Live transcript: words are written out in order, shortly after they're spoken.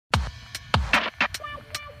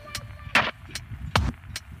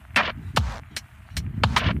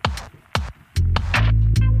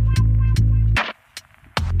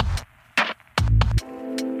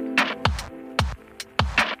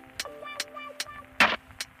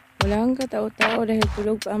Walang katao-tao dahil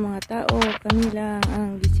tulog pa ang mga tao. Kami lang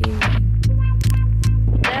ang gising.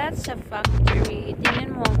 That's a factory.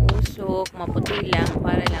 Tingnan mo ang usok. Maputi lang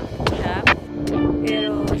para lang ulap.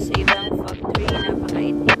 Pero sa ibang factory,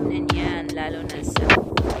 napakaitim na niyan. Lalo na sa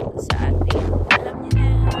atin. Alam niyo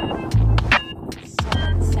na. Sa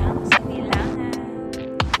bansang Sinilangan.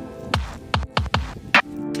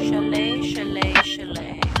 Chalet, chalet,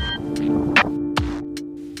 chalet.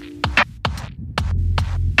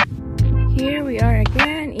 Here we are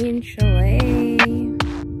again in chalet.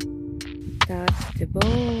 That's the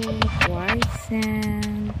boat, white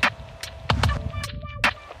sand.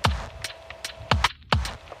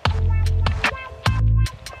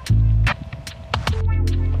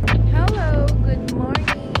 Hello, good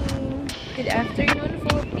morning. Good afternoon,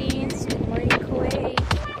 Philippines. Good morning, Kuwait.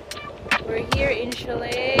 We're here in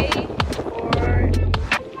chalet for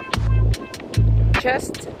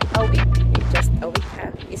just a week. Just a week, huh?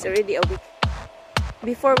 It's already a week.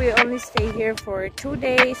 Before we only stay here for 2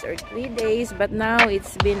 days or 3 days, but now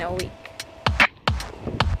it's been a week.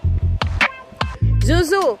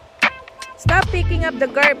 Zuzu, stop picking up the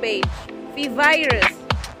garbage. Virus.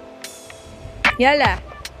 Yala,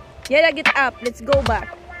 yala, get up. Let's go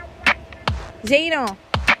back. Zaino.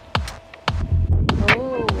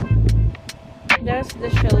 Oh, that's the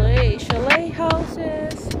chalet. Chalet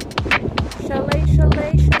houses. Chalet,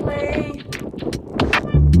 chalet, chalet.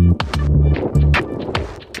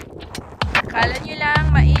 Akala nyo lang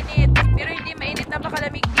mainit, pero hindi mainit,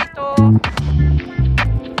 napakalamig dito.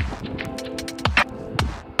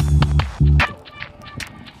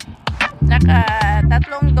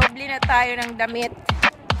 Tatlong doble na tayo ng damit.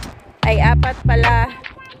 Ay 4 pala.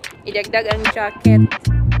 Idagdag ang jacket.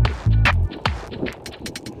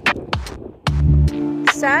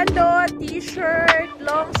 Sando, t-shirt,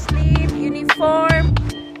 long sleeve, uniform,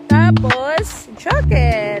 tapos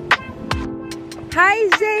jacket. Hi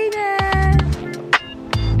Zaina!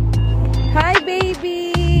 Hi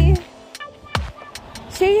baby!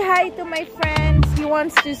 Say hi to my friends. He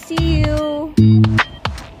wants to see you.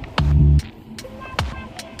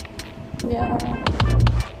 Yeah.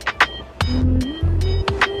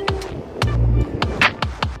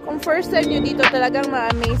 Kung first time nyo dito, talagang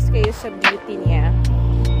ma-amaze kayo sa beauty niya.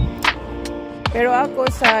 Pero ako,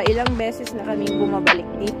 sa ilang beses na kaming bumabalik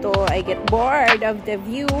dito, I get bored of the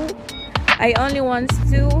view. I only want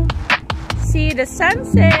to see the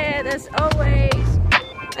sunset as always.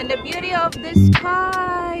 And the beauty of the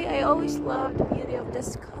sky. I always love the beauty of the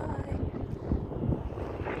sky.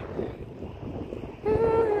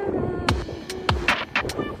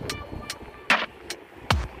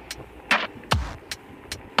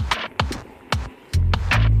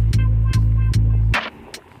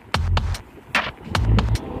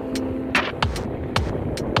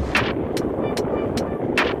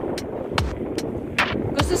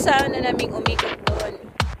 Gusto sana naming umikot doon.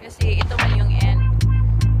 Kasi ito man yung end.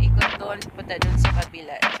 Ikot doon, punta doon sa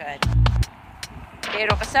kabila. Dyan.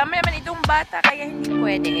 Pero kasama naman itong bata, kaya hindi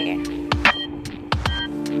pwede.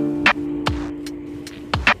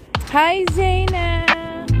 Hi, Zaina!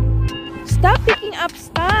 Stop picking up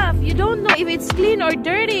stuff. You don't know if it's clean or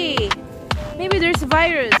dirty. Maybe there's a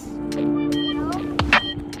virus.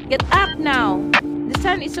 Get up now. The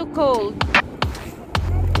sun is so cold.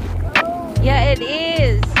 Yeah, it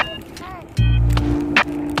is.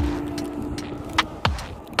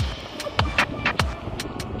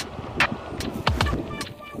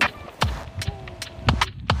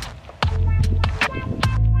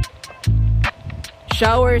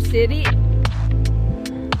 Shower City.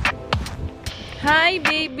 Hi,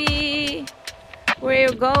 baby. Where are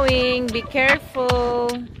you going? Be careful.